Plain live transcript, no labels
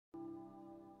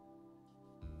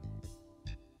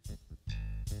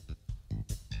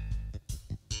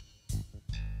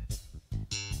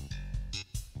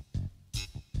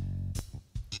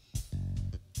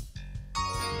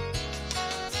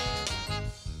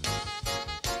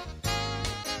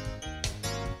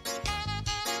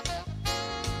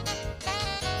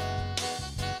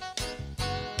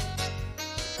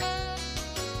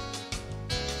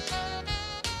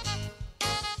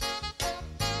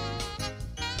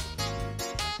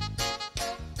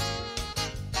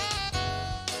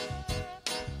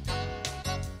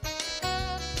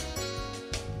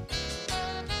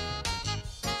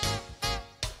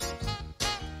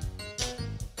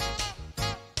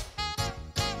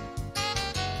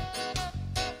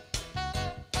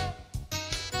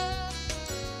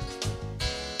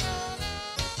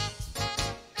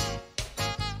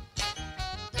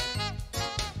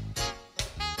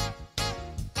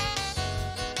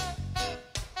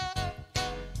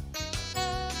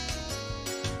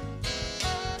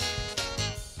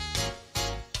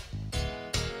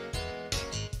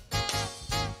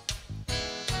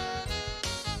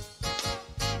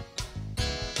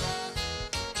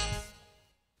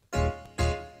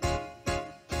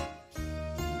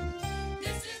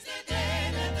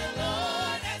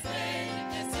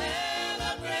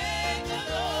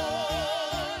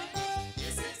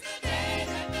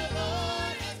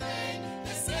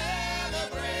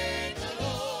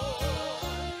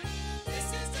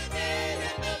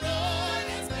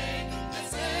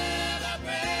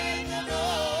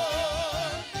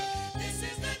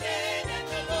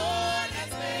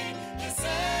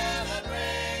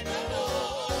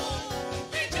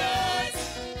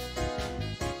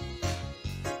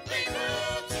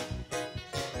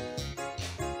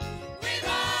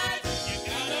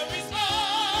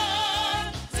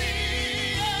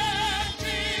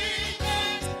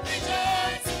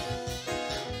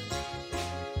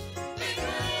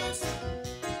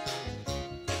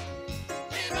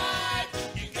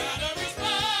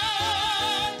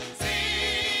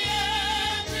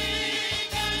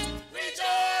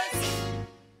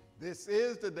This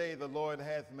is the day the Lord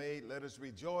hath made. Let us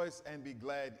rejoice and be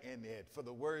glad in it. For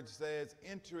the word says,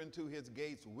 enter into his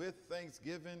gates with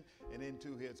thanksgiving and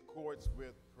into his courts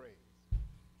with praise.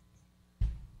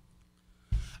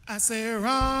 I say,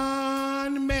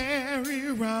 run,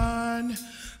 Mary, run,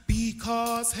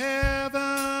 because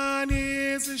heaven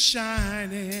is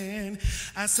shining.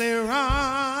 I say,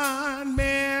 run,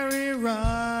 Mary,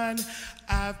 run.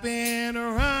 I've been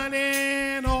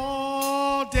running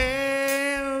all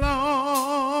day long.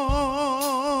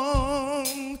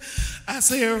 I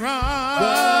say,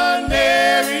 run,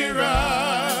 Mary,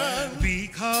 run,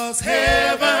 because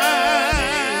heaven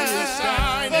is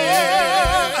shining.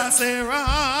 Oh, I say,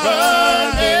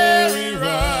 run, Mary,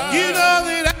 run. You know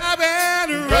that I've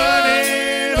been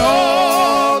running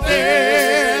all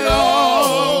day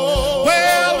long.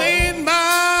 Well, in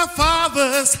my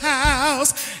Father's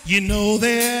house, you know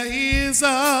there is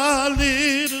a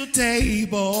little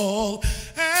table,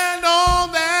 and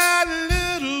on that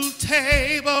little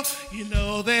table, you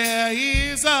know there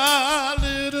is a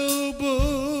little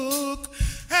book,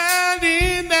 and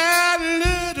in that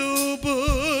little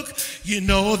book, you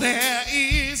know there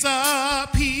is a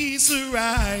piece of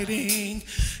writing,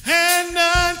 and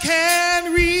none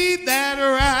can read that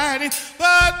writing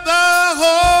but the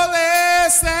Holy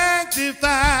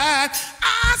Sanctified.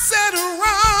 I said,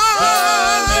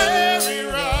 run, Mary,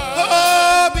 run.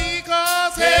 Oh,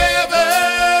 because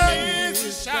heaven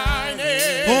is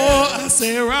shining. Oh, I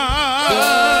say,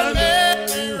 run,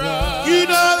 Mary, run. You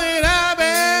know that I've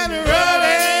been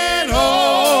running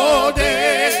all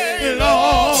day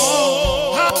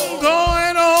long. I'm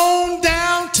going on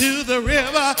down to the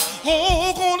river.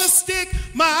 Oh, gonna stick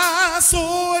my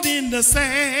sword in the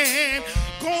sand.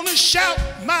 Gonna shout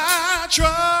my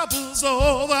troubles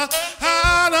over.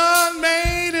 I done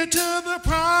made it to the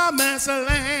promised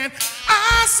land.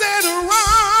 I said,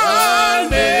 run,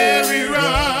 Mary,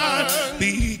 run,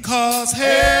 because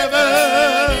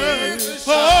heaven is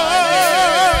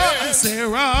shining. I said,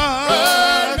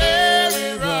 run,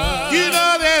 Mary, run. You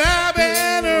know that I've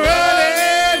been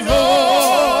running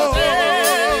all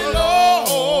day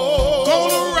long.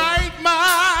 Gonna write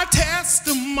my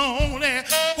testimony.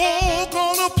 Oh,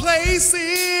 gonna place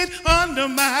it under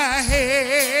my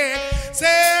head.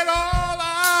 Said, all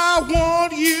I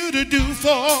want you to do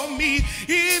for me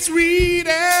is read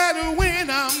it when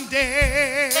I'm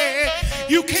dead.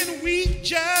 You can weep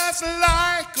just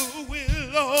like a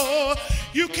willow.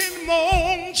 You can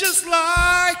moan just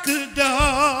like a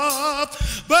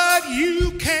dove. But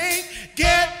you can't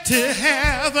get to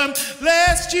heaven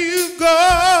lest you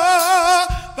go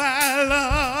by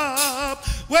love.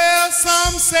 Well,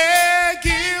 some say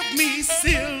give me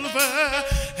silver,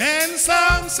 and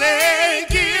some say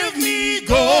give me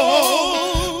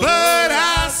gold, but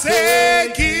I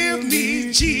say give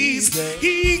me Jesus.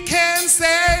 He can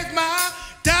save my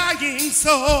dying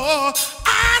soul.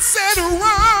 I said,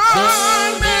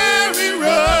 run, Mary,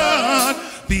 run,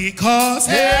 because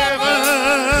heaven.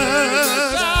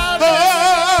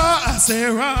 Oh, I say,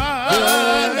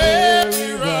 run,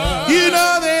 Mary, run. You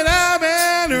know that I've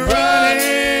been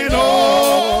running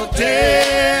all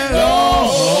day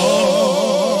long.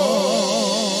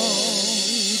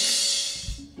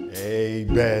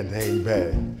 Amen,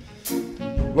 amen.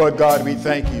 Lord God, we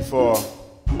thank you for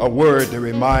a word that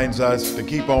reminds us to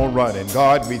keep on running.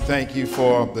 God, we thank you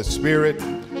for the Spirit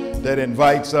that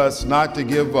invites us not to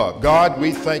give up. God,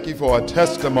 we thank you for a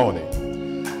testimony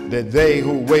that they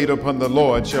who wait upon the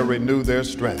Lord shall renew their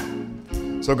strength.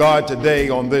 So God, today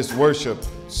on this worship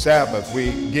Sabbath,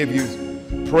 we give you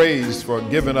praise for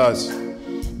giving us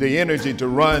the energy to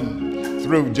run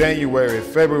through January,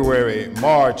 February,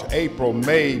 March, April,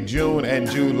 May, June, and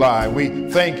July. We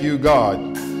thank you,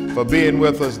 God, for being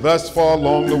with us thus far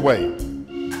along the way.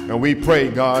 And we pray,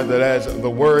 God, that as the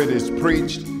word is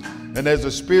preached and as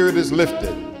the Spirit is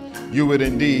lifted, you would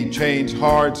indeed change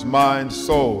hearts, minds,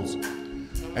 souls.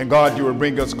 And God, you will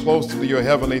bring us closer to your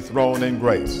heavenly throne in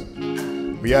grace.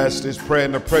 We ask this prayer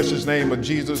in the precious name of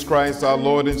Jesus Christ, our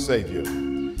Lord and Savior.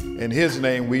 In his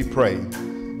name we pray.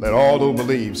 Let all who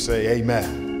believe say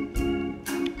amen.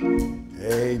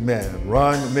 Amen.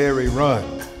 Run, Mary,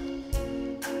 run.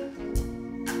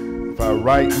 If I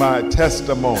write my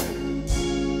testimony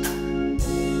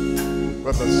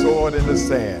with a sword in the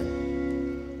sand,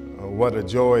 what a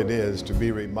joy it is to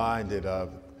be reminded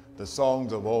of the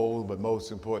songs of old, but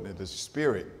most importantly, the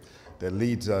Spirit that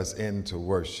leads us into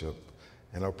worship.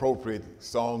 An appropriate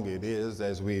song it is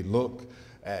as we look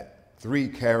at three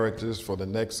characters for the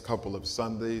next couple of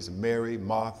Sundays, Mary,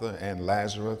 Martha, and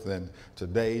Lazarus. And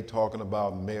today, talking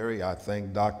about Mary, I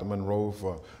thank Dr. Monroe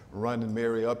for running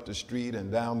Mary up the street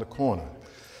and down the corner.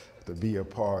 to be a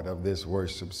part of this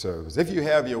worship service. If you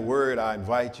have your word, I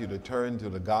invite you to turn to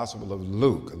the Gospel of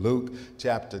Luke. Luke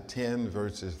chapter 10,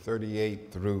 verses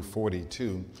 38 through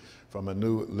 42 from a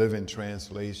New Living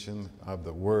Translation of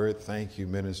the Word. Thank you,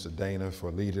 Minister Dana,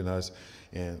 for leading us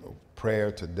in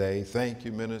prayer today. Thank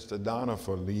you, Minister Donna,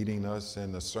 for leading us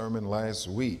in the sermon last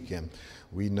week. And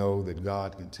we know that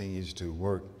God continues to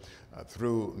work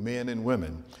through men and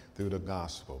women through the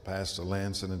gospel. Pastor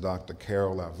Lanson and Dr.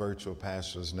 Carol, our virtual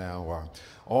pastors now, are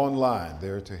online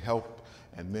there to help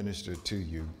and minister to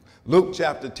you. Luke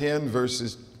chapter 10,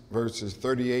 verses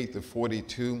 38 to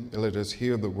 42, let us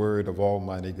hear the word of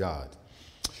Almighty God.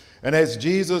 And as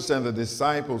Jesus and the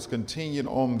disciples continued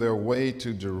on their way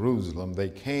to Jerusalem, they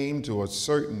came to a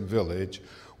certain village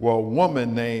where a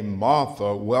woman named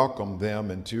Martha welcomed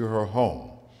them into her home.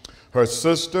 Her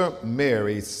sister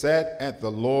Mary sat at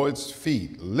the Lord's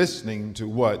feet, listening to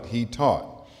what he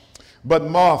taught. But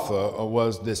Martha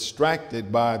was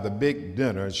distracted by the big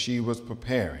dinner she was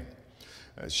preparing.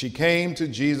 She came to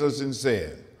Jesus and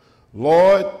said,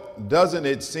 "Lord, doesn't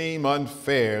it seem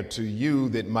unfair to you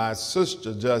that my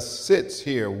sister just sits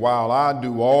here while I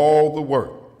do all the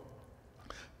work?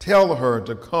 Tell her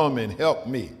to come and help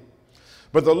me."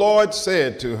 But the Lord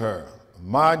said to her,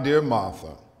 "My dear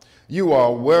Martha, you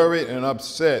are worried and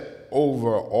upset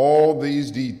over all these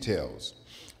details.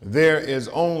 There is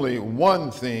only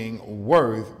one thing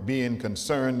worth being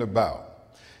concerned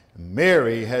about.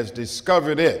 Mary has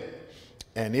discovered it,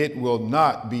 and it will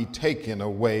not be taken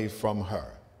away from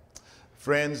her."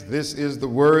 Friends, this is the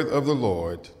word of the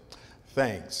Lord.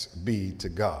 Thanks be to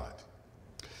God.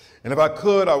 And if I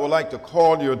could, I would like to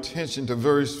call your attention to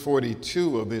verse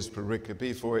 42 of this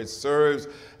pericope, for it serves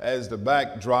as the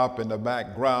backdrop and the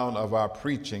background of our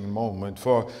preaching moment.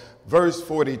 For verse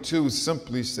 42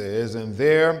 simply says, "And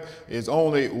there is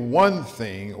only one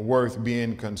thing worth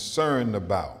being concerned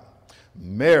about.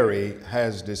 Mary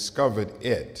has discovered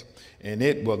it, and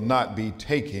it will not be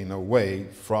taken away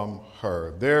from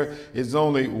her." There is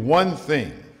only one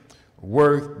thing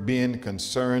worth being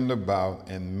concerned about,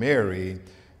 and Mary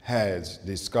has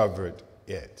discovered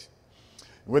it.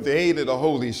 With the aid of the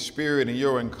Holy Spirit and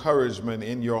your encouragement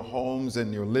in your homes,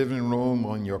 in your living room,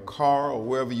 on your car, or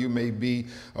wherever you may be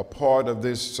a part of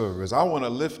this service, I want to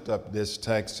lift up this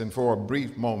text and for a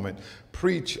brief moment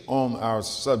preach on our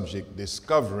subject,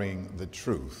 discovering the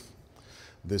truth.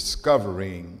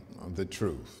 Discovering the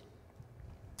truth.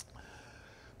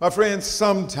 My friends,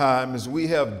 sometimes we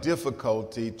have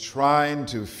difficulty trying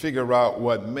to figure out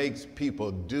what makes people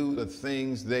do the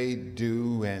things they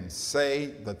do and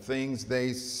say the things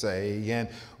they say and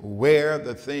wear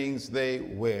the things they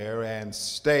wear and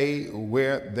stay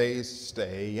where they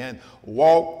stay and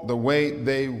walk the way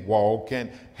they walk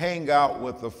and hang out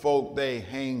with the folk they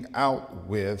hang out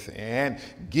with and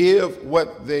give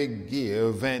what they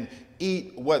give and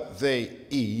eat what they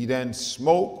eat and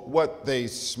smoke what they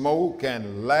smoke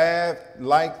and laugh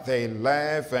like they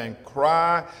laugh and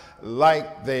cry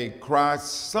like they cry.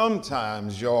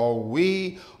 Sometimes, y'all,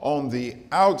 we on the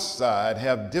outside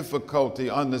have difficulty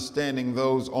understanding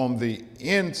those on the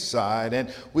inside,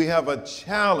 and we have a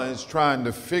challenge trying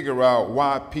to figure out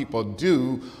why people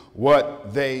do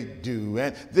what they do.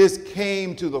 And this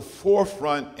came to the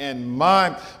forefront in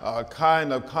my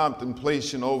kind of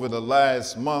contemplation over the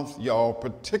last month, y'all,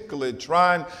 particularly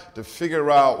trying to figure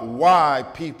out why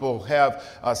people have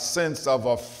a sense of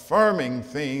affirming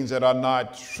things that are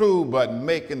not true, but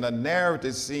making the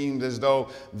narrative seem as though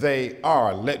they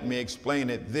are. Let me explain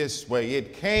it this way.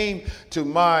 It came to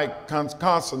my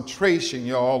concentration,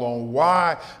 y'all, on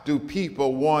why do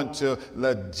people want to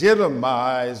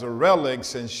legitimize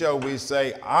relics and, shall we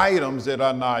say, items that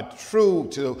are not true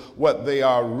to what they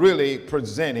are really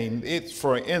presenting. It's,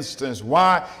 for instance,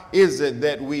 why is it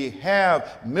that we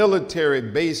have military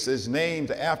bases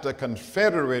named after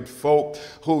Confederate folk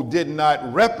who did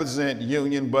not represent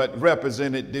Union but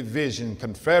represented division?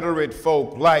 Confederate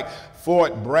folk like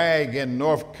Fort Bragg in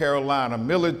North Carolina,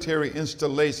 military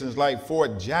installations like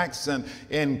Fort Jackson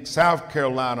in South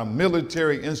Carolina,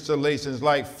 military installations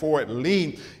like Fort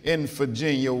Lee in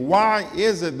Virginia. Why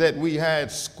is it that we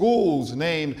had schools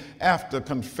named after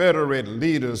Confederate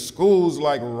leaders, schools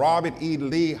like Robert E.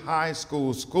 Lee High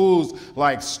School, schools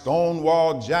like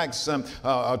Stonewall Jackson,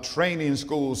 a training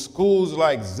school, schools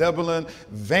like Zebulon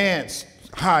Vance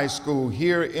high school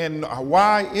here in,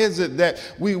 why is it that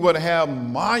we would have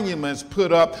monuments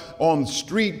put up on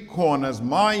street corners,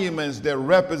 monuments that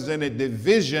represented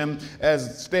division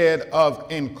instead of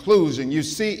inclusion? You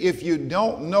see, if you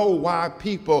don't know why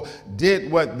people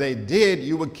did what they did,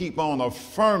 you would keep on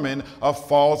affirming a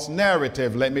false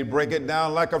narrative. Let me break it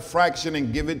down like a fraction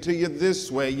and give it to you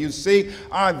this way. You see,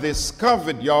 I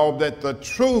discovered, y'all, that the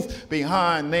truth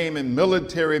behind naming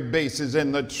military bases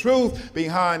and the truth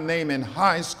behind naming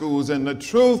high schools and the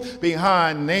truth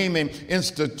behind naming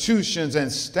institutions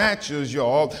and statues,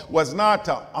 y'all, was not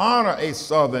to honor a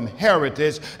Southern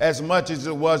heritage as much as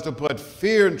it was to put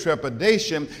fear and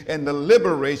trepidation in the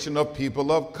liberation of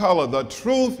people of color. The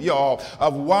truth, y'all,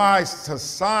 of why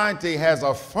society has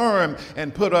affirmed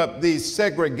and put up these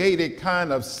segregated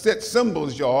kind of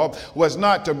symbols, y'all, was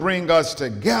not to bring us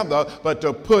together, but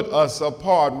to put us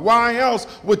apart. Why else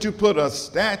would you put a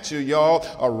statue, y'all,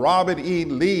 of Robert E.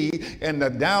 Lee in the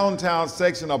downtown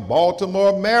section of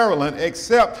Baltimore, Maryland,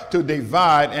 except to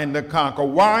divide and to conquer?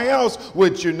 Why else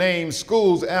would you name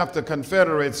schools after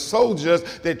Confederate soldiers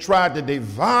that tried to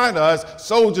divide us,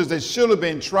 soldiers that should have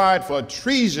been tried for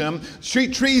treason,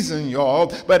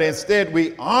 y'all, but instead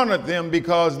we honored them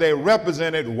because they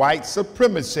represented white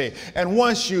supremacy? And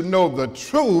once you know the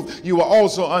truth, you will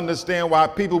also understand why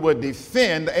people would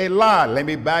defend a lie. Let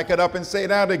me back it up and say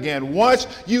that again. Once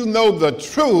you know the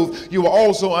truth, you will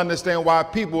also understand why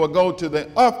people will go to the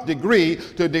nth degree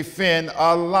to defend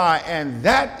a lie. And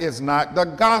that is not the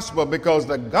gospel, because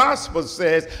the gospel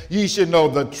says ye should know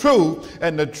the truth,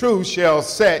 and the truth shall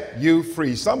set you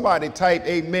free. Somebody type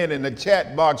amen in the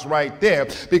chat box right there,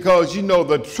 because you know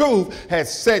the truth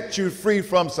has set you free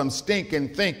from some stinking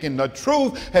thinking. The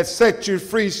truth has set you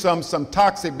free from some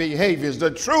toxic behaviors.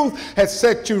 The truth has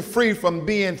set you free from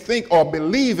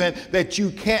believing that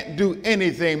you can't do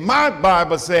anything. My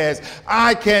Bible says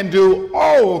I can do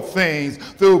all things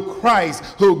through Christ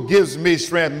who gives me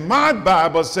strength. My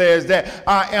Bible says that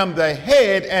I am the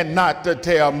head and not the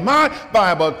tail. My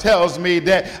Bible tells me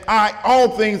that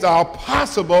all things are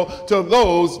possible to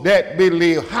those that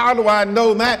believe. How do I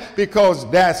know that? Because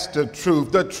that's the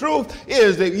truth. The truth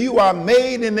is that you are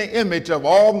made in the image of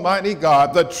Almighty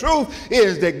God. The truth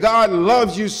is that God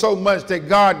loves you so much that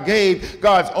God gave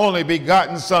God's only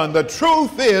begotten Son. The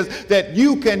truth is that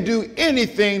you can do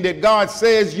anything that God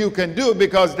says you can do,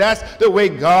 because that's the way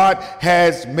God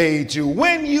has made you.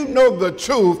 When you know the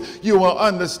truth, you will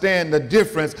understand the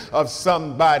difference of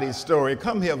somebody's story.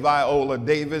 Come here, Viola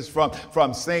Davis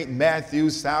from St.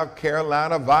 Matthews, South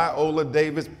Carolina. Viola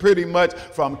Davis, pretty much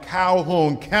from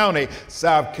Calhoun County,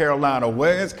 South Carolina.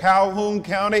 Where is Calhoun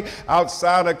County?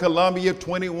 Outside of Columbia,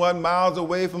 21 miles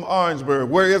away from Orangeburg.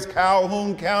 Where is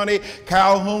Calhoun County?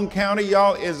 Calhoun County,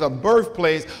 y'all, is a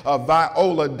birthplace of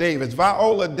Viola Davis.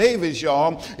 Viola Davis,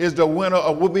 y'all, is the winner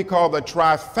of what we call the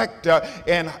trifecta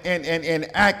in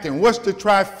acting. What's the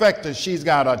trifecta? She's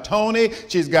got a Tony,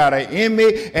 she's got an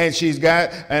Emmy, and she's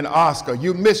got an Oscar.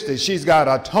 You missed it. She's got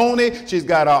a Tony, she's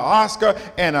got an Oscar,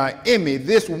 and an Emmy.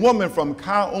 This woman from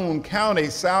Calhoun County,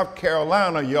 South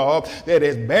Carolina, y'all, that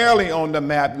is barely on the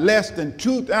map, less than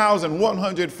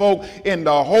 2,100 folk in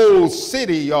the whole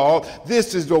city, y'all.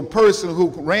 This is the person who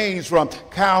reigns from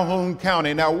Calhoun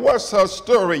County. Now, what's her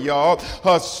story, y'all?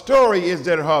 Her story is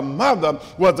that her mother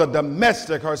was a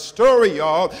domestic. Her story,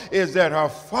 y'all, is that her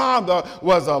father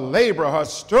was a laborer. Her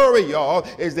story, y'all,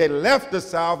 is they left the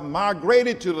South,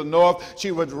 migrated to the North.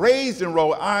 She was raised in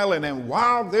Rhode Island, and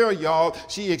while there, y'all,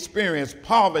 she experienced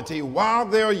poverty. While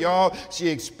there, y'all, she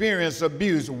experienced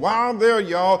abuse. While there,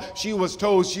 y'all, she was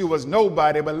told she was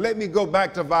nobody. But let me go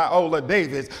back to Viola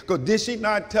Davis, because did she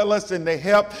not tell us in the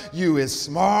help, you is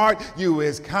smart, you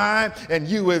is kind, and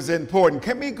you is important?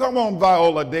 Come on,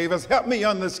 Viola Davis, help me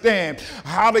understand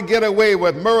how to get away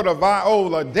with murder.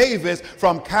 Viola Davis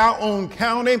from Calhoun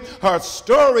County, her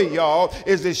story, y'all,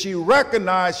 is that she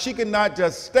recognized she could not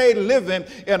just stay living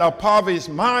in a impoverished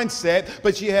mindset,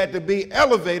 but she had to be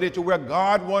elevated to where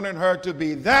God wanted her to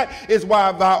be. That is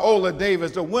why Viola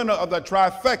Davis, the winner of the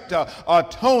trifecta, a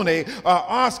Tony, an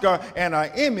Oscar, and an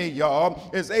Emmy, y'all,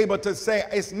 is able to say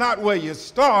it's not where you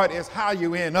start, it's how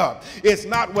you end up. It's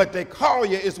not what they call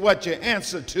you, it's what you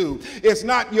answer to. It's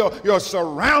not your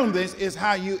surroundings, it's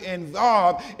how you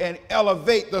involve and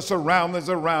elevate the surroundings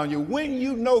around you. When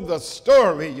you know the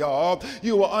story, y'all,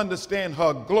 you will understand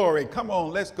her glory. Come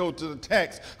on, let's go to the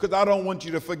text, because I don't want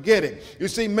you to forget it. You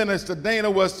see, Minister Dana,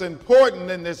 what's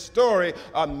important in this story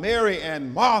of Mary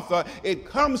and Martha, it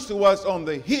comes to us on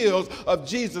the heels of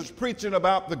Jesus preaching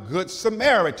about the Good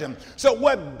Samaritan. So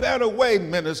what better way,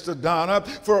 Minister Donna,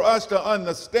 for us to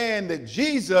understand that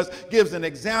Jesus gives an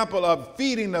example of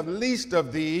feeding the least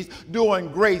of these, doing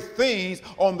doing great things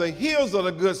on the heels of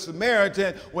the Good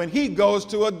Samaritan when he goes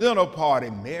to a dinner party.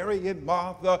 Mary and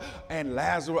Martha and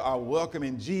Lazarus are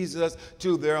welcoming Jesus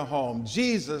to their home.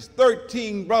 Jesus,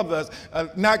 13 brothers,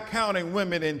 not counting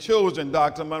women and children,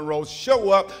 Dr. Monroe,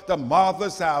 show up to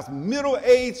Martha's house.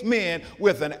 Middle-aged men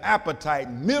with an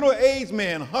appetite, middle-aged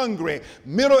men hungry,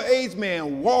 middle-aged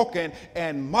men walking,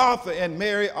 and Martha and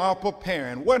Mary are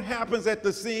preparing. What happens at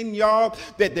the scene, y'all?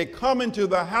 That they come into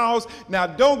the house. Now,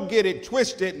 don't get it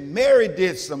twisted. Mary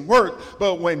did some work,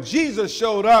 but when Jesus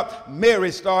showed up,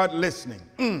 Mary started listening.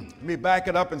 Let me back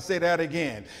it up and say that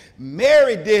again.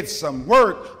 Mary did some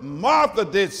work. Martha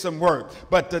did some work.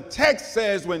 But the text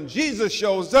says when Jesus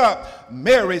shows up,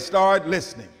 Mary started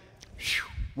listening. Whew.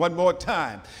 One more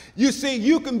time. You see,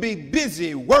 you can be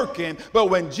busy working, but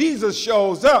when Jesus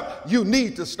shows up, you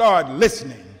need to start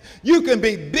listening. You can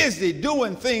be busy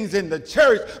doing things in the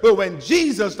church, but when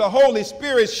Jesus, the Holy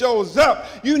Spirit, shows up,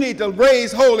 you need to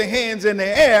raise holy hands in the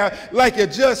air like you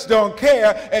just don't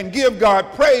care and give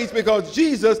God praise because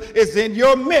Jesus is in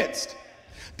your midst.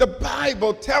 The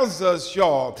Bible tells us,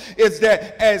 y'all, is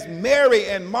that as Mary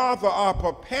and Martha are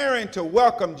preparing to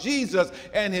welcome Jesus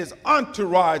and his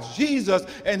entourage, Jesus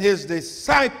and his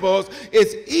disciples,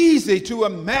 it's easy to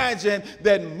imagine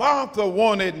that Martha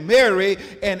wanted Mary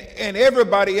and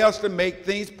everybody else to make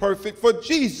things perfect for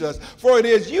Jesus. For it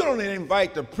is, you don't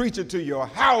invite the preacher to your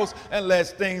house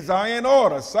unless things are in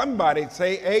order. Somebody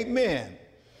say amen.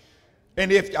 And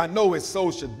if I know it's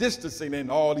social distancing and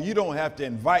all, you don't have to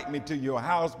invite me to your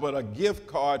house, but a gift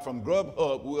card from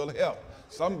Grubhub will help.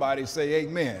 Somebody say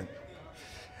amen.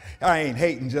 I ain't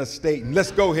hating, just stating.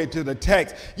 Let's go ahead to the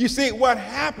text. You see, what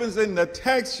happens in the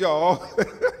text, y'all,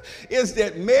 is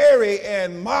that Mary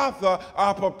and Martha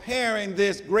are preparing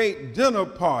this great dinner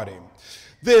party.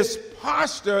 This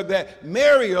posture that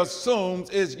Mary assumes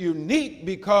is unique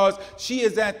because she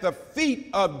is at the feet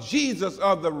of Jesus,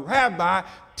 of the rabbi,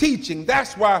 teaching.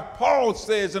 That's why Paul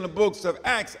says in the books of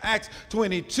Acts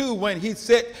 22, when he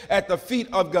sat at the feet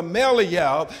of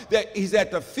Gamaliel, that he's at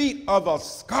the feet of a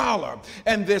scholar.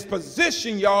 And this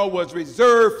position, y'all, was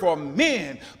reserved for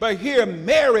men. But here,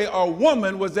 Mary, a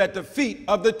woman, was at the feet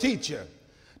of the teacher.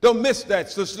 Don't miss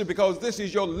that, sister, because this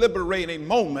is your liberating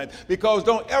moment. Because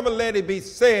don't ever let it be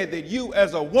said that you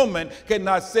as a woman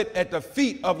cannot sit at the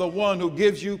feet of the one who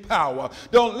gives you power.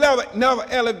 Don't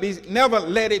never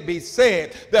let it be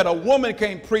said that a woman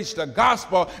can't preach the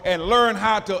gospel and learn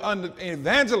how to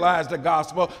evangelize the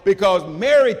gospel, because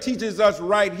Mary teaches us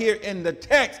right here in the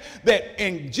text that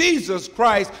in Jesus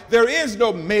Christ there is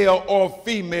no male or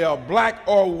female, black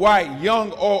or white,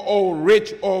 young or old,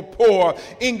 rich or poor,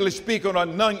 English speaking or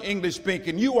non-English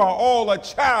speaking. You are all a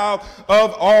child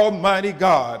of Almighty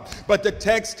God. But the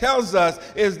text tells us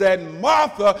is that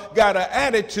Martha got an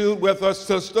attitude with her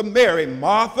sister Mary.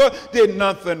 Martha did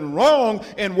nothing wrong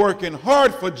in working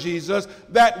hard for Jesus.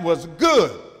 That was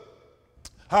good.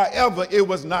 However, it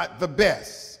was not the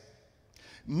best.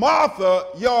 Martha,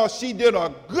 y'all, she did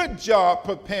a good job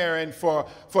preparing for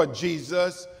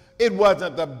Jesus. It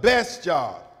wasn't the best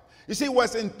job. You see,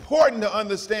 what's important to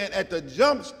understand at the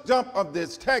jump of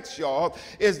this text, y'all,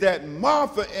 is that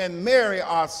Martha and Mary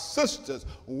are sisters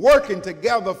working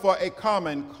together for a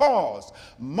common cause.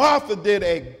 Martha did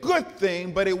a good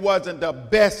thing, but it wasn't the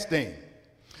best thing.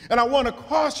 And I want to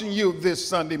caution you this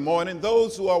Sunday morning,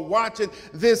 those who are watching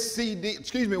this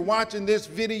watching this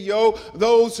video,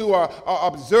 those who are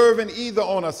observing either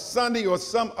on a Sunday or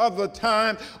some other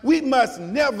time, we must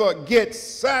never get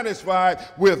satisfied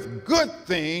with good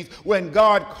things when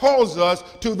God calls us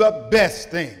to the best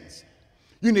things.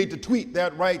 You need to tweet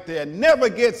that right there. Never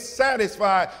get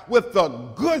satisfied with the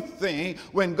good thing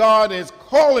when God is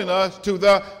calling us to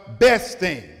the best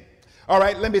thing. All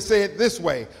right, let me say it this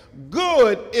way.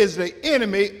 Good is the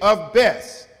enemy of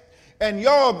best. And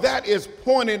y'all, that is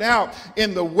pointed out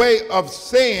in the way of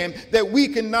saying that we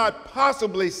cannot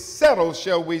possibly settle,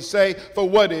 shall we say, for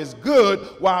what is good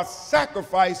while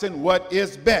sacrificing what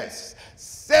is best.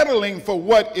 Settling for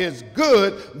what is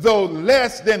good, though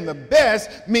less than the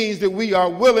best, means that we are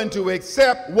willing to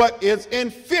accept what is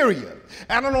inferior.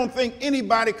 And I don't think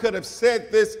anybody could have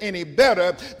said this any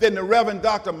better than the Reverend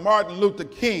Dr. Martin Luther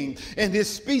King in his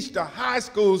speech to high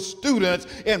school students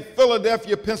in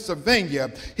Philadelphia, Pennsylvania.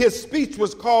 His speech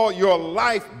was called Your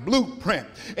Life Blueprint.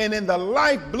 And in the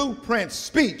Life Blueprint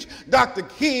speech, Dr.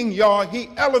 King, y'all, he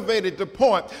elevated the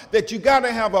point that you got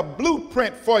to have a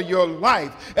blueprint for your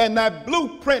life. And that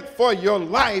blueprint for your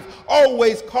life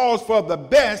always calls for the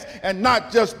best and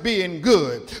not just being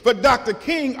good. But Dr.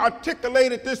 King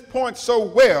articulated this point so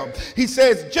well. He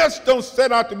says, just don't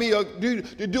set out to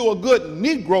do a good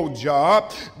Negro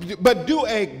job, but do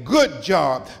a good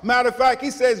job. Matter of fact,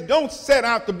 he says, don't set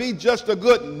out to be just a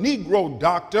good Negro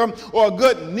doctor or a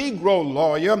good Negro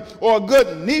lawyer or a good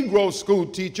Negro school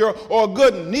teacher or a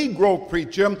good Negro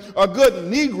preacher, a good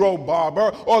Negro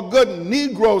barber or a good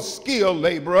Negro skilled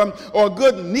laborer or a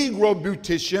good Negro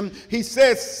beautician. He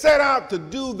says, set out to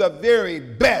do the very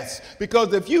best,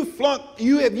 because if you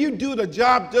do the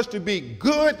job just to be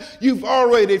good, you've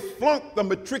already flunked the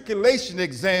matriculation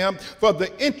exam for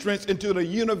the entrance into the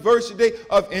University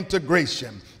of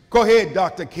Integration. Go ahead,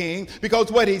 Dr. King,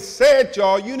 because what he said,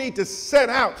 y'all, you need to set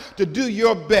out to do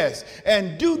your best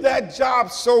and do that job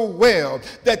so well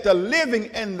that the living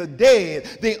and the dead,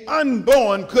 the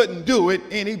unborn, couldn't do it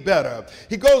any better.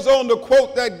 He goes on to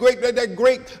quote that great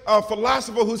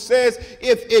philosopher who says,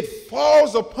 if it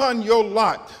falls upon your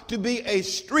lot to be a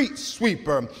street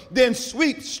sweeper, then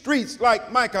sweep streets like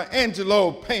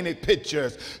Michelangelo painted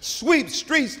pictures, sweep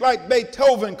streets like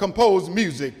Beethoven composed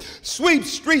music, sweep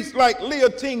streets like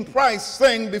Leontine Price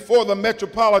sang before the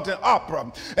Metropolitan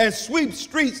Opera, and sweep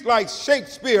streets like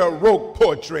Shakespeare wrote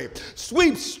poetry.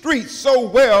 Sweep streets so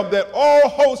well that all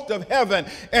hosts of heaven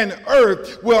and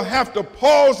earth will have to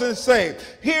pause and say,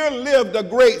 here lived a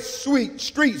great street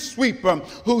sweeper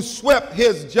who swept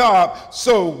his job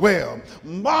so well.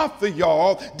 Martha,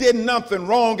 y'all, did nothing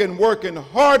wrong in working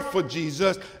hard for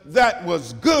Jesus. That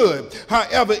was good.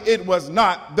 However, it was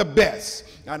not the best.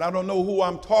 And I don't know who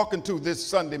I'm talking to this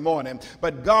Sunday morning,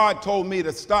 but God told me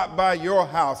to stop by your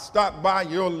house, stop by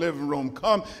your living room,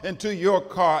 come into your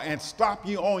car and stop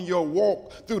you on your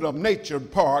walk through the nature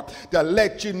park to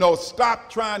let you know, stop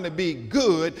trying to be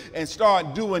good and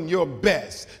start doing your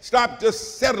best. Stop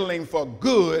just settling for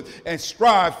good and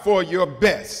strive for your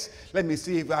best. Let me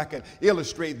see if I can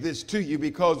illustrate this to you,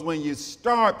 because when you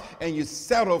start and you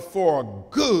settle for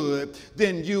good,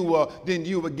 then you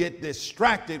will get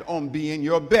distracted on being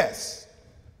your best.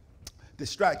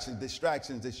 Distractions.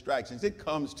 It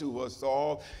comes to us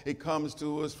all. It comes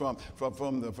to us from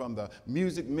the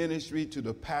music ministry to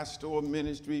the pastoral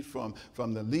ministry, from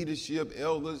the leadership,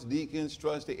 elders, deacons,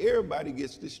 trustees. Everybody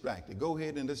gets distracted. Go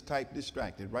ahead and just type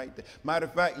distracted right there. Matter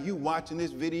of fact, you watching this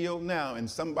video now and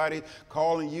somebody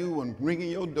calling you and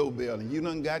ringing your doorbell and you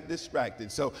done got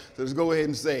distracted. So let's go ahead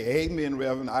and say, amen,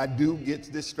 Reverend. I do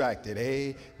get distracted.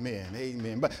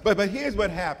 Amen. But here's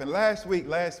what happened. Last week,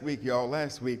 y'all,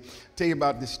 tell you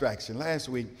about distraction. Last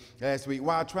week,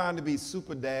 while trying to be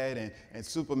super dad and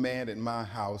Superman at my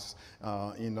house,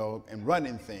 and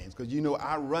running things, because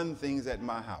I run things at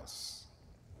my house.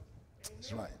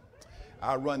 That's right.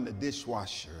 I run the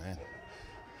dishwasher, and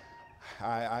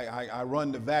I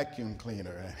run the vacuum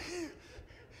cleaner, and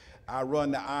I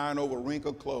run the iron over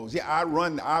wrinkled clothes. Yeah, I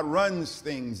run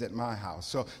things at my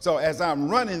house. So as I'm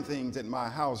running things at my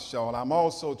house, y'all, I'm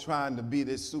also trying to be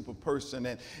this super person,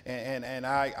 and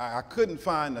I couldn't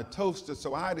find a toaster,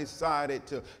 so I decided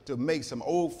to make some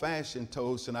old-fashioned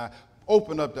toast, and I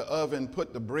opened up the oven,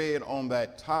 put the bread on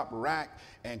that top rack,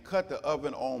 and cut the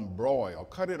oven on broil.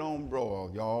 Cut it on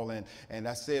broil, y'all. And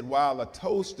I said, while the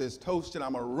toast is toasting,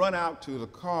 I'm going to run out to the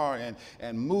car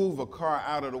and move a car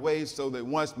out of the way so that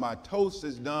once my toast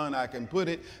is done, I can put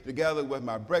it together with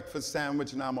my breakfast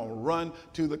sandwich, and I'm going to run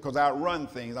because I run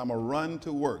things. I'm going to run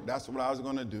to work. That's what I was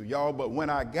going to do, y'all. But when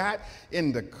I got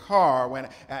in the car,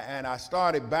 and I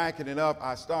started backing it up,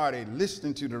 I started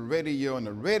listening to the radio, and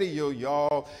the radio,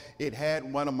 y'all, it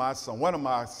had one of my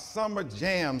summer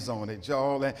jams on it,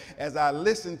 y'all. And as I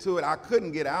listened to it, I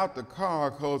couldn't get out the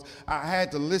car because I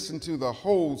had to listen to the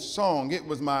whole song. It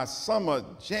was my summer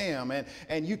jam,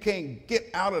 and you can't get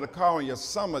out of the car when your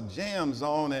summer jam's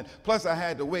on. And plus I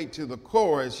had to wait till the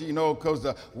chorus, because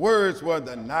the words were,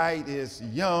 the night is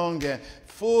young and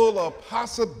full of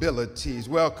possibilities.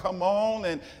 Well, come on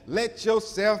and let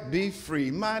yourself be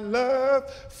free. My love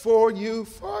for you.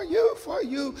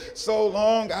 So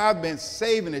long I've been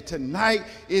saving it. Tonight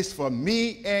is for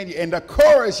me and you. And the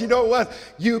chorus, you know what?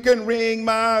 You can ring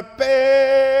my bell,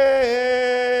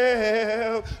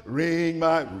 ring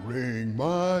my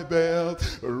bell,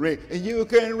 ring. You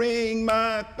can ring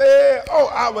my bell.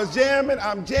 Oh, I'm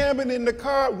jamming in the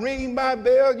car. Ring my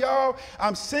bell, y'all.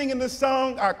 I'm singing the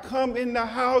song. I come in the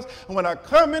house, and when I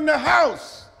come in the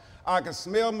house, I can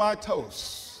smell my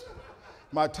toast.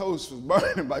 My toast was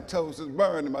burning. My toast was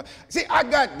burning. See, I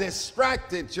got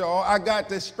distracted, y'all. I got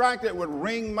distracted with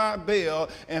Ring My Bell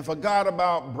and forgot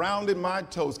about browning my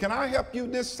toast. Can I help you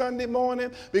this Sunday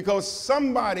morning? Because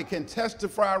somebody can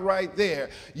testify right there.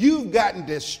 You've gotten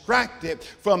distracted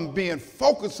from being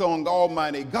focused on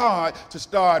Almighty God to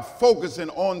start focusing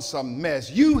on some mess.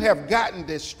 You have gotten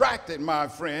distracted, my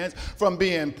friends, from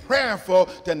being prayerful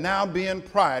to now being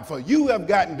prideful. You have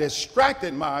gotten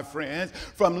distracted, my friends,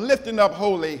 from lifting up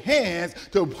holy hands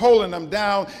to holding them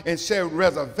down and share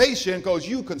reservation because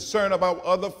you concerned about what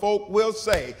other folk will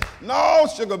say. No,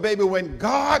 sugar baby, when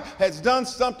God has done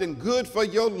something good for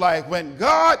your life, when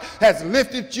God has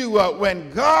lifted you up,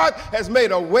 when God has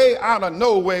made a way out of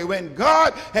no way, when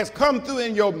God has come through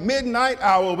in your midnight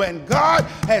hour, when God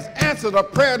has answered a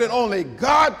prayer that only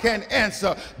God can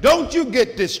answer, don't you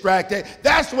get distracted.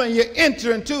 That's when you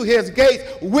enter into his gates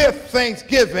with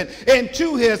thanksgiving,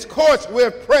 into his courts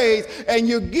with praise, and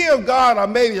you give God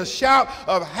maybe a shout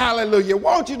of hallelujah.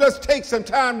 Won't you just take some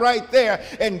time right there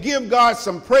and give God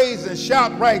some praise and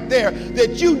shout right there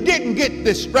that you didn't get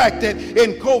distracted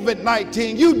in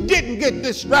COVID-19. You didn't get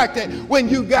distracted when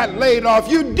you got laid off.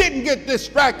 You didn't get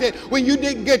distracted when you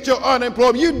didn't get your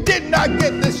unemployment. You did not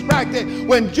get distracted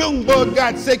when Junebug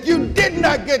got sick. You did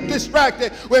not get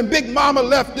distracted when Big Mama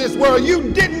left this world.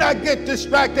 You did not get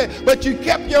distracted, but you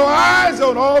kept your eyes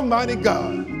on Almighty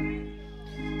God.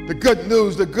 The good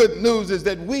news is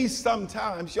that we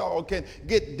sometimes, y'all, can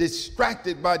get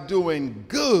distracted by doing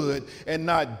good and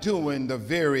not doing the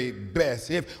very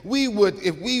best. If we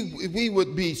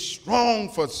would be strong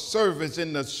for service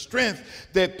in the strength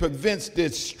that prevents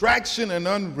distraction and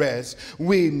unrest,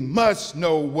 we must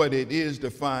know what it is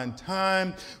to find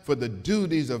time for the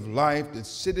duties of life, to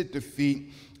sit at the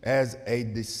feet as a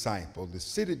disciple, to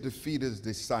sit at the feet as a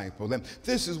disciple. And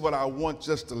this is what I want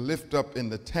just to lift up in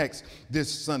the text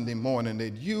this Sunday morning,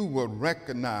 that you will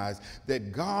recognize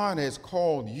that God has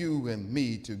called you and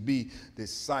me to be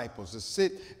disciples, to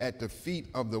sit at the feet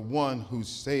of the one who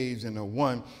saves and the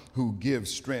one who gives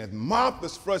strength.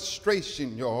 Martha's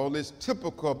frustration, y'all, is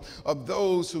typical of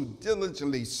those who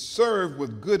diligently serve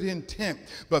with good intent,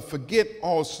 but forget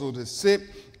also to sit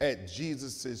at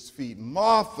Jesus' feet.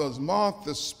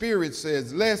 Martha's spirit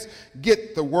says, let's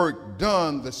get the work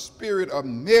done. The spirit of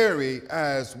Mary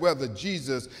asks whether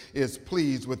Jesus is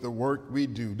pleased with the work we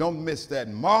do. Don't miss that.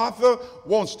 Martha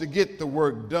wants to get the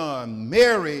work done.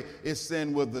 Mary is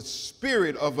saying, will the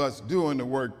spirit of us doing the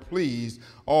work please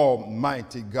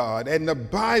Almighty God? And the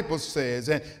Bible says,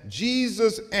 and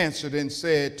Jesus answered and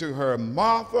said to her,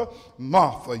 Martha,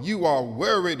 Martha, you are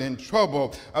worried and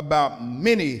troubled about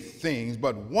many things,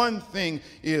 but one thing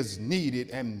is needed,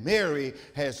 and Mary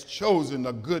has chosen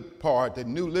a good part. The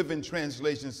New Living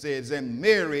Translation says, and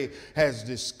Mary has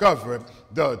discovered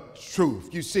the truth.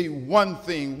 You see, one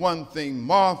thing,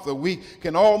 Martha, we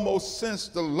can almost sense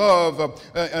the love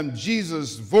of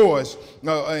Jesus' voice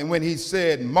when he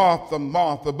said, Martha,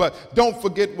 Martha. But don't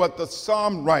forget what the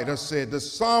psalm writer said. The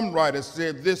psalm writer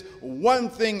said, this one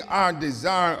thing I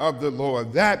desire of the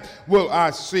Lord, that will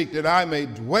I seek, that I may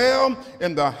dwell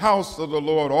in the house of the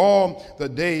Lord all the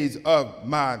days of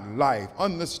my life.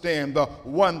 Understand the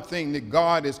one thing that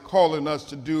God is calling us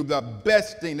to do, the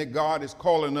best thing that God is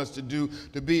calling us to do,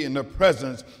 to be in the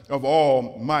presence of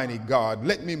Almighty God.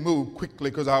 Let me move quickly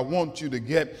because I want you to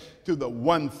get to the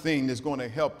one thing that's going to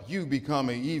help you become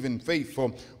an even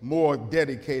faithful, more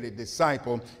dedicated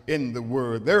disciple in the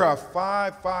Word. There are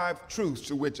five truths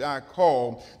to which I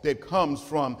call that comes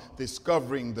from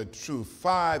discovering the truth.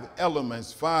 5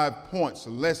 elements, 5 points,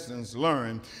 lessons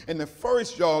learned. And the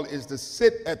first, y'all, is to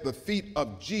sit at the feet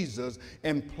of Jesus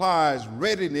implies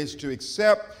readiness to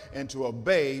accept and to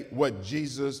obey what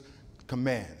Jesus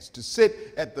commands. To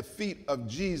sit at the feet of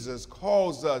Jesus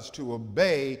calls us to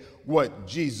obey what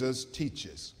Jesus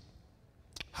teaches.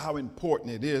 How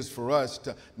important it is for us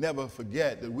to never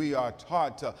forget that we are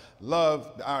taught to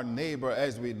love our neighbor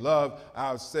as we love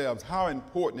ourselves. How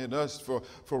important it is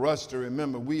for us to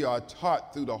remember we are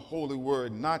taught through the Holy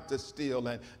Word not to steal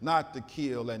and not to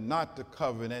kill and not to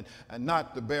covet and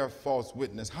not to bear false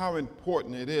witness. How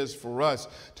important it is for us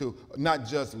to not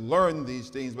just learn these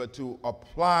things, but to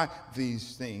apply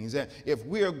these things. And if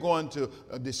we are going to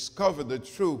discover the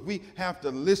truth, we have to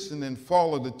listen and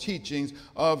follow the teachings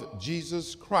of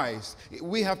Jesus Christ.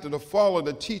 We have to follow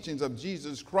the teachings of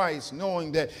Jesus Christ,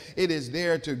 knowing that it is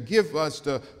there to give us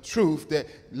the truth that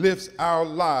lifts our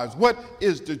lives. What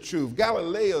is the truth?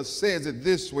 Galileo says it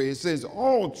this way. It says,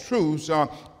 all truths are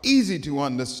easy to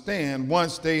understand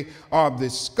once they are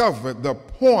discovered. The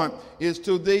point is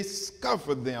to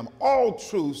discover them. All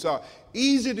truths are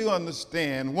easy to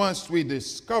understand once we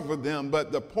discover them,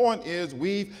 but the point is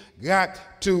we've got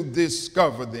to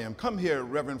discover them. Come here,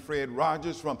 Reverend Fred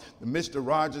Rogers from the Mr.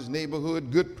 Rogers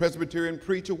neighborhood, good Presbyterian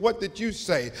preacher. What did you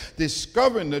say?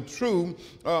 Discovering the truth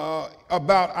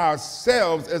about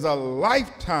ourselves is a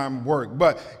lifetime work,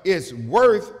 but it's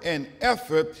worth an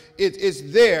effort. It's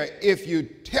there. If you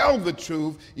tell the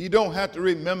truth, you don't have to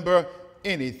remember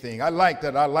anything. I like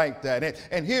that. I like that.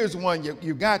 And here's one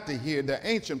you got to hear. The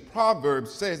ancient proverb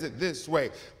says it this way: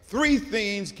 3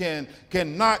 things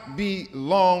cannot be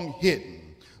long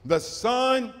hidden: the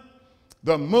sun,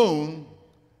 the moon,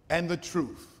 and the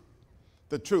truth.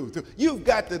 The truth. You've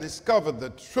got to discover the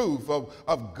truth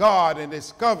of God, and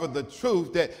discover the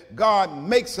truth that God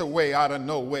makes a way out of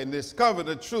nowhere, and discover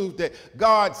the truth that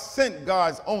God sent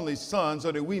God's only Son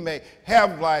so that we may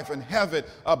have life and have it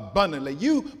abundantly.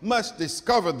 You must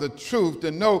discover the truth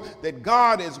to know that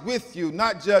God is with you,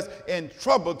 not just in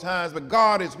troubled times, but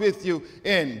God is with you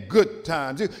in good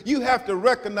times. You have to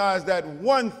recognize that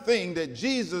one thing that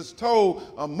Jesus told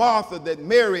Martha that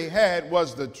Mary had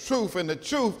was the truth, and the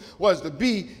truth was to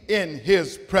be in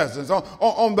his presence.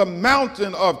 On the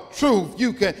mountain of truth,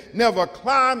 you can never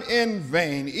climb in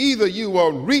vain. Either you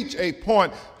will reach a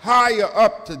point higher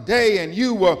up today, and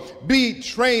you will be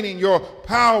training your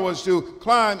powers to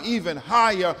climb even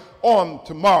higher on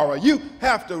tomorrow. You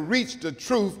have to reach the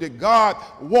truth that God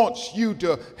wants you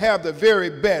to have the very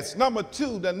best. Number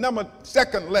 2, the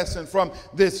second lesson from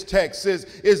this text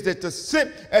is that to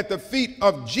sit at the feet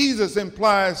of Jesus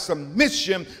implies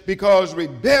submission, because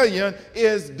rebellion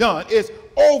is done. It's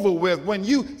over with. When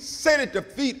you sit at the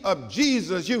feet of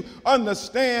Jesus, you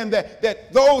understand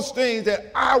that those things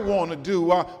that I want to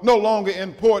do are no longer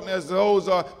important as those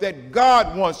are that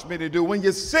God wants me to do. When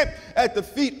you sit at the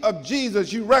feet of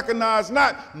Jesus, you recognize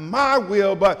not my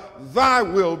will, but thy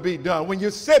will be done. When you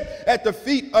sit at the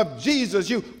feet of Jesus,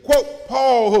 you quote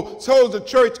Paul, who told the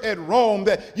church at Rome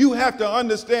that you have to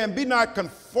understand, be not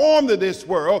conformed to this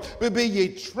world, but be ye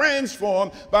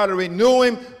transformed by the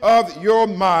renewing of your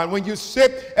mind. When you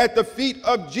sit at the feet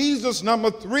of Jesus,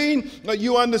 number 3,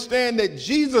 you understand that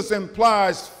Jesus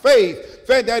implies faith.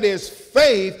 Faith, that is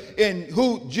faith in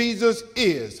who Jesus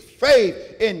is.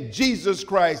 Faith in Jesus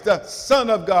Christ, the Son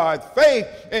of God. Faith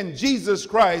in Jesus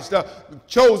Christ, the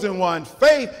chosen one.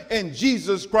 Faith in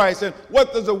Jesus Christ. And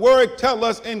what does the word tell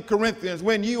us in Corinthians?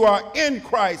 When you are in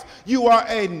Christ, you are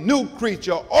a new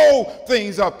creature. Old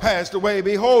things are passed away.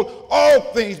 Behold, all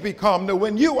things become new.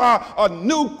 When you are a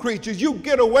new creature, you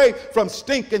get away from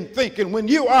stinking thinking. When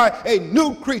you are a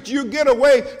new creature, you get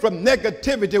away from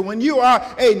negativity. When you are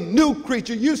a new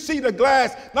creature, you see the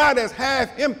glass not as half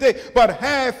empty, but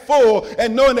half full,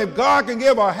 and knowing that God can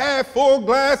give a half full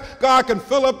glass, God can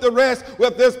fill up the rest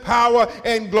with this power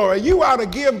and glory. You ought to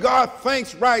give God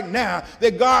thanks right now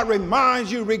that God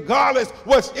reminds you, regardless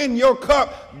what's in your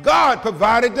cup, God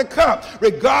provided the cup.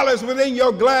 Regardless within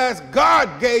your glass,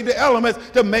 God gave the elements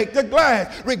to make the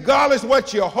glass. Regardless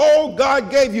what you hold,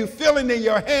 God gave you feeling in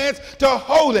your hands to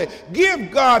hold it. Give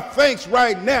God thanks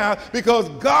right now, because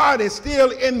God is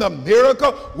still in the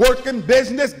miracle working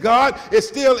business. God is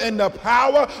still in the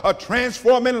power of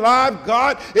transforming lives.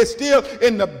 God is still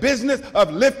in the business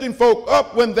of lifting folk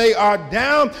up when they are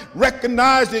down.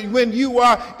 Recognize that when you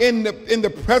are in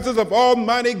the presence of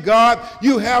Almighty God,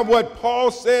 you have what Paul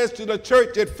says to the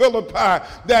church at Philippi,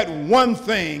 that one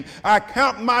thing I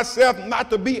count myself not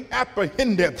to be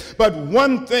apprehended, but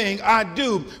one thing I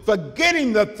do,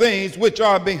 forgetting the things which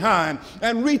are behind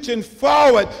and reaching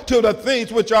forward to the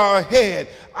things which are ahead.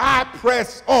 I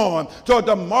press on toward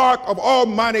the mark of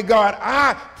Almighty God.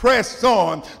 I press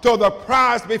on toward the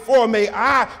prize before me.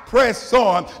 I press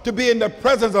on to be in the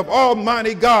presence of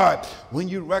Almighty God. When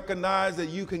you recognize that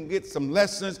you can get some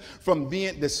lessons from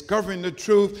discovering the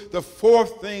truth, the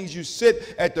 4th thing, you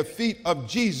sit at the feet of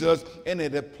Jesus, and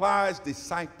it applies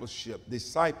discipleship.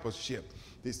 Discipleship.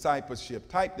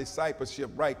 Type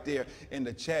discipleship right there in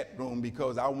the chat room,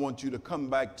 because I want you to come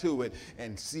back to it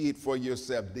and see it for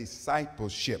yourself.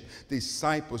 Discipleship.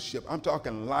 I'm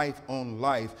talking life on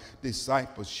life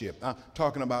discipleship. I'm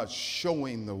talking about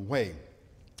showing the way.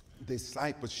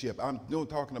 Discipleship. I'm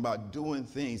talking about doing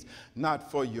things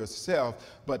not for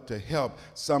yourself, but to help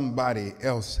somebody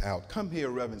else out. Come here,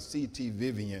 Reverend C.T.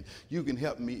 Vivian. You can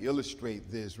help me illustrate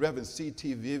this. Reverend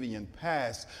C.T. Vivian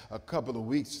passed a couple of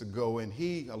weeks ago, and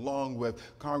he, along with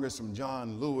Congressman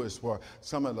John Lewis, were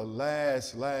some of the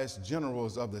last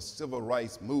generals of the civil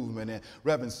rights movement. And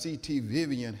Reverend C.T.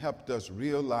 Vivian helped us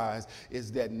realize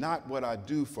is that not what I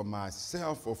do for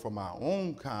myself or for my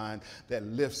own kind that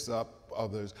lifts up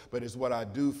others, but it's what I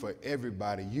do for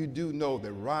everybody. You do know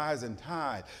that rising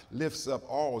tide lifts up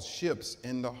all ships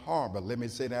in the harbor. Let me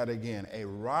say that again. A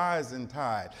rising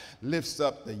tide lifts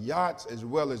up the yachts as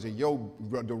well as the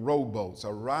rowboats.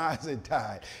 A rising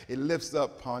tide. It lifts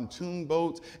up pontoon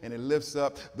boats, and it lifts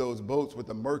up those boats with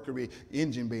the Mercury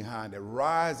engine behind it.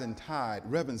 Rising tide.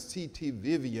 Reverend C.T.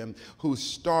 Vivian, who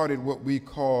started what we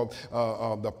call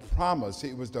the Promise.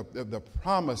 It was the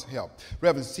Promise Help.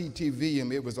 Reverend C.T.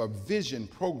 Vivian, it was a vision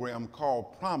program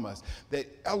called Promise that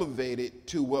elevated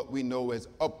to what we know as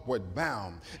Upward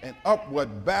Bound. And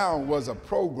Upward Bound was a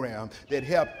program that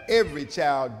helped every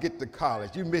child get to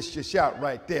college. You missed your shout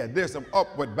right there. There's some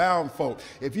Upward Bound folk.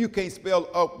 If you can't spell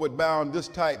Upward Bound,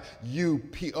 just type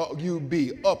UB,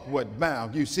 Upward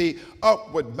Bound. You see,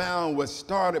 Upward Bound was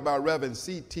started by Reverend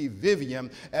C.T. Vivian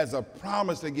as a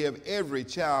promise to give every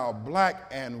child, black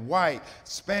and white,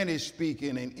 Spanish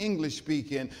speaking and English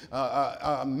speaking,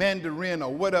 Mandarin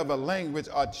or whatever language,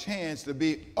 a chance to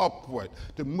be upward,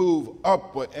 to move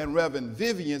upward. And Reverend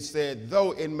Vivian said,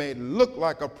 though it may look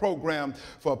like a program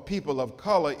for people of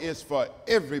color, it's for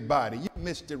everybody. You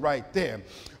missed it right there.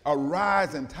 A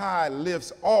rising tide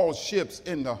lifts all ships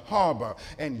in the harbor.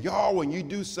 And y'all, when you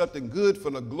do something good for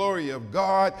the glory of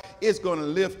God, it's going to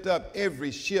lift up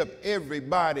every ship,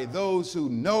 everybody, those who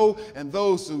know and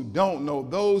those who don't know,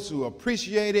 those who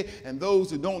appreciate it and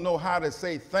those who don't know how to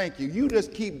say thank you. You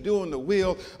just keep doing the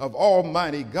will of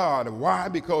Almighty God. Why?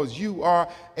 Because you are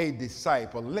a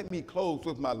disciple. Let me close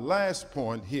with my last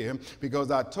point here,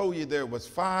 because I told you there was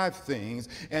 5 things,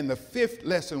 and the 5th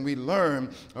lesson we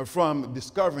learned from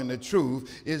discovering the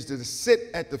truth is to sit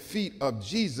at the feet of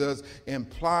Jesus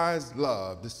implies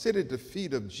love. To sit at the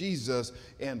feet of Jesus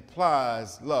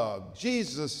implies love.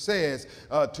 Jesus says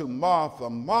to Martha,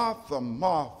 Martha,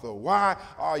 Martha, why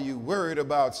are you worried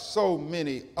about so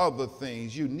many other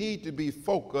things? You need to be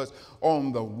focused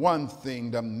on the one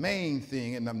thing, the main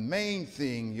thing. And the main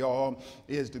thing, y'all,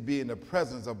 is to be in the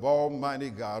presence of Almighty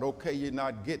God. Okay, you're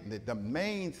not getting it. The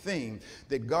main thing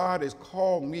that God has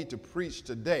called me to preach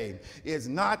today is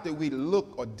not that we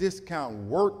look or discount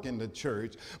work in the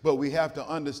church, but we have to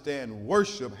understand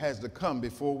worship has to come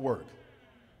before work.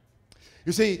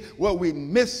 You see, what we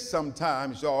miss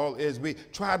sometimes, y'all, is we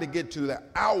try to get to the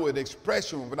outward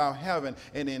expression without having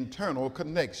an internal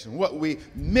connection. What we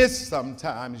miss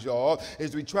sometimes, y'all,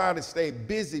 is we try to stay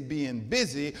busy being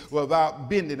busy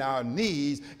without bending our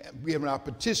knees and giving our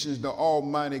petitions to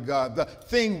Almighty God. The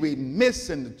thing we miss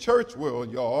in the church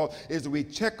world, y'all, is we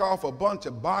check off a bunch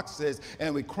of boxes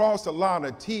and we cross a lot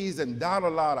of T's and dot a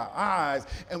lot of I's,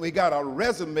 and we got a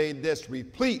resume that's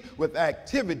replete with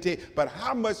activity, but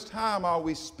how much time are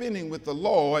we spending with the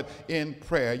Lord in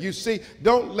prayer? You see,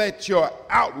 don't let your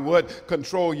outward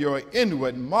control your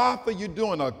inward. Martha, you're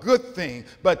doing a good thing,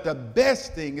 but the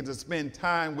best thing is to spend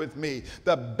time with me.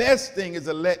 The best thing is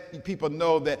to let people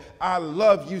know that I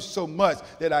love you so much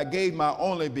that I gave my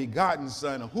only begotten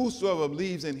Son. Whosoever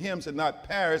believes in him should not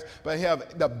perish but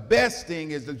have. The best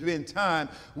thing is to spend time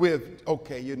with,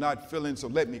 okay, you're not feeling, so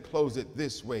let me close it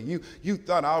this way. You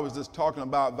thought I was just talking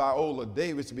about Viola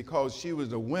Davis because she was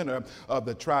the winner of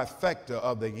the trifecta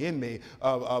of the Emmy,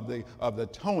 of the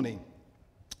Tony,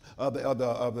 of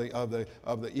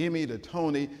the Emmy, the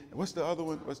Tony. What's the other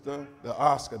one? What's the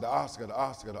Oscar? The Oscar.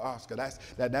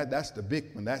 That's the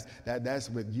big one. That's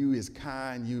what you is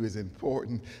kind, you is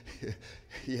important.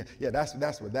 yeah,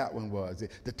 that's what that one was.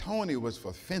 The Tony was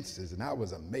for Fences, and that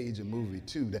was a major movie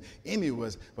too. The Emmy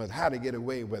was How to Get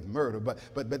Away with Murder.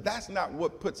 But that's not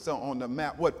what puts her on the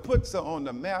map. What puts her on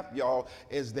the map, y'all,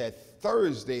 is that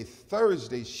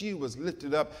Thursday, she was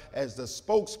lifted up as the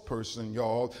spokesperson,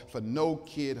 y'all, for No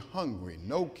Kid Hungry.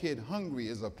 No Kid Hungry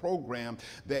is a program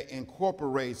that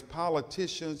incorporates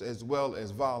politicians as well as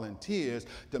volunteers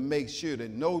to make sure that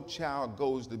no child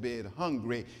goes to bed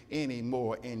hungry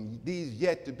anymore. In these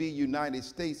yet to be United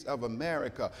States of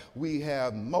America, we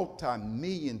have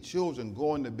multi-million children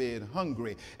going to bed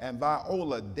hungry. And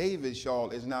Viola Davis, y'all,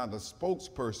 is now the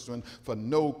spokesperson for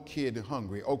No Kid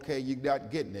Hungry. Okay, you're not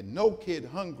getting it. No Kid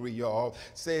Hungry, y'all,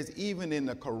 says even in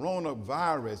the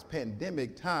coronavirus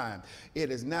pandemic time, it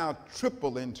is now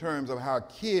triple in terms of how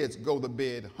kids go to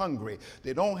bed hungry.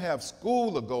 They don't have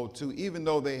school to go to, even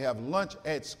though they have lunch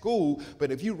at school.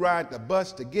 But if you ride the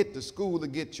bus to get to school to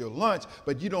get your lunch,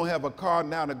 but you don't have a car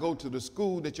now to go to the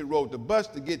school that you rode the bus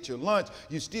to get your lunch,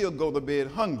 you still go to bed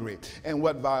hungry. And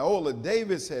what Viola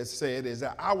Davis has said is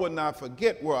that I will not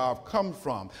forget where I've come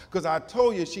from, because I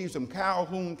told you she's from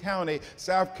Calhoun County,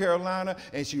 South Carolina. Carolina,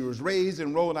 and she was raised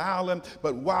in Rhode Island.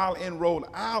 But while in Rhode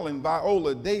Island,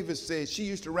 Viola Davis said she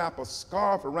used to wrap a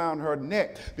scarf around her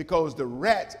neck because the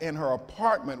rats in her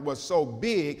apartment was so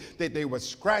big that they would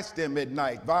scratch them at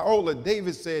night. Viola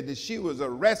Davis said that she was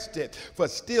arrested for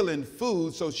stealing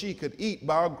food so she could eat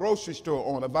by a grocery store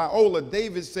owner. Viola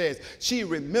Davis says she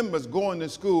remembers going to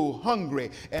school hungry,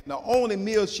 and the only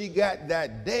meal she got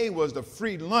that day was the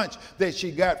free lunch that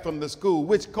she got from the school,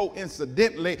 which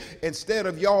coincidentally, instead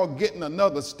of y'all getting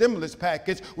another stimulus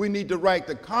package, we need to write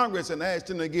to Congress and ask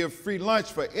them to give free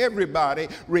lunch for everybody,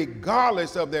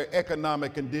 regardless of their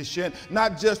economic condition,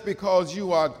 not just because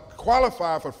you are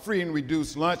qualify for free and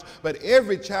reduced lunch, but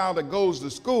every child that goes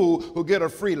to school who get a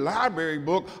free library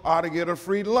book ought to get a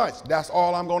free lunch. That's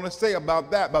all I'm going to say about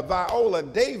that. But Viola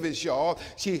Davis, y'all,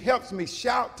 she helps me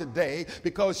shout today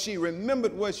because she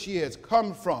remembered where she has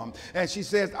come from. And she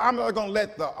says, I'm not going to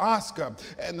let the Oscar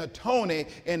and the Tony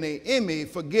and the Emmy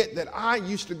forget that I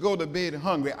used to go to bed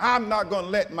hungry. I'm not going to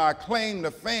let my claim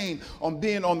to fame on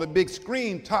being on the big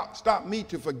screen stop me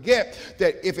to forget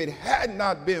that if it had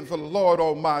not been for the Lord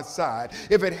on my side,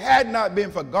 if it had not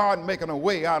been for God making a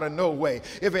way out of no way,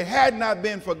 if it had not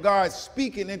been for God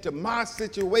speaking into my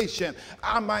situation,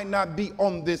 I might not be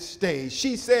on this stage.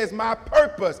 She says my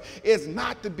purpose is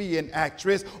not to be an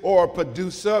actress or a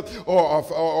producer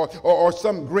or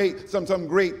some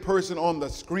great person on the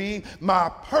screen. My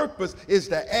purpose is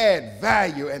to add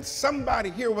value. And somebody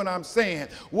hear what I'm saying.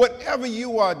 Whatever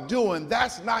you are doing,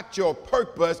 that's not your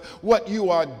purpose.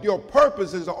 Your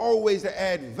purpose is always to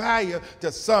add value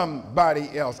to somebody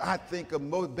else. I think the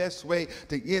best way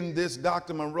to end this,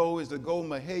 Dr. Monroe, is to go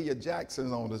Mahalia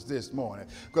Jackson on us this morning.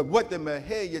 Because what did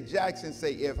Mahalia Jackson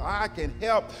say? If I can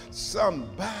help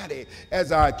somebody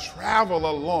as I travel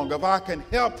along, if I can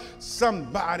help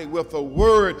somebody with a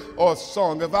word or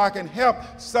song, if I can help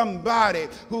somebody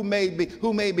who may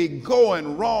be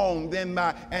going wrong,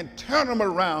 and turn them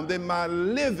around, then my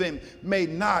living may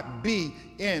not be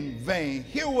in vain.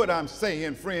 Hear what I'm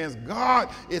saying, friends. God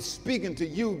is speaking to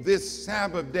you this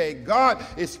Sabbath day. God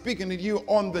is speaking to you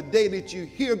on the day that you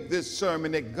hear this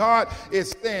sermon, that God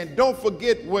is saying, don't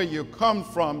forget where you come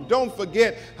from. Don't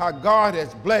forget how God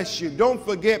has blessed you. Don't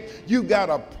forget you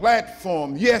got a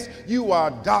platform. Yes, you are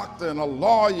a doctor and a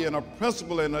lawyer and a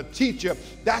principal and a teacher.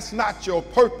 That's not your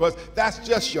purpose. That's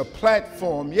just your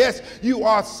platform. Yes, you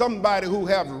are somebody who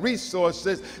have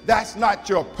resources. That's not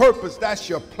your purpose. That's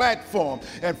your platform.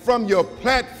 And from your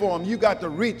platform, you got to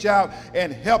reach out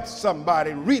and help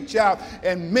somebody. Reach out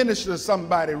and minister to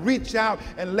somebody. Reach out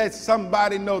and let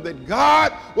somebody know that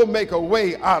God will make a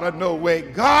way out of no way.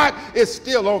 God is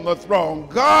still on the throne.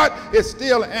 God is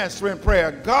still answering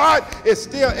prayer. God is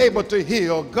still able to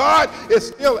heal. God is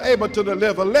still able to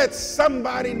deliver. Let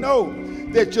somebody know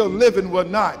that your living will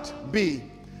not be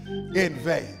in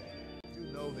vain.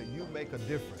 You know that you make a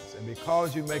difference. And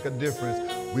because you make a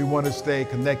difference, we want to stay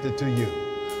connected to you.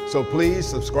 So please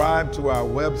subscribe to our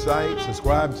website,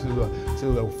 subscribe to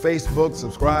the Facebook,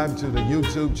 subscribe to the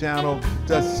YouTube channel.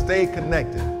 Just stay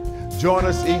connected. Join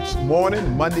us each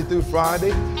morning, Monday through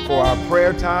Friday, for our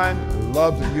prayer time. I'd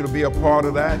love for you to be a part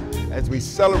of that as we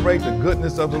celebrate the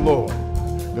goodness of the Lord.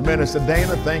 The Minister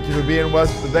Dana, thank you for being with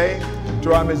us today.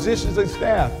 To our musicians and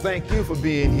staff, thank you for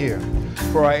being here.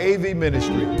 For our AV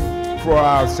ministry, for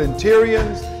our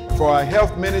centurions, for our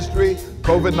health ministry,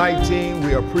 COVID-19,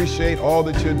 we appreciate all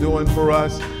that you're doing for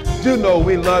us. Do know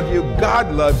we love you.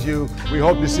 God loves you. We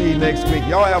hope to see you next week.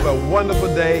 Y'all have a wonderful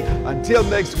day. Until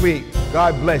next week,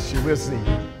 God bless you. We'll see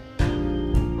you.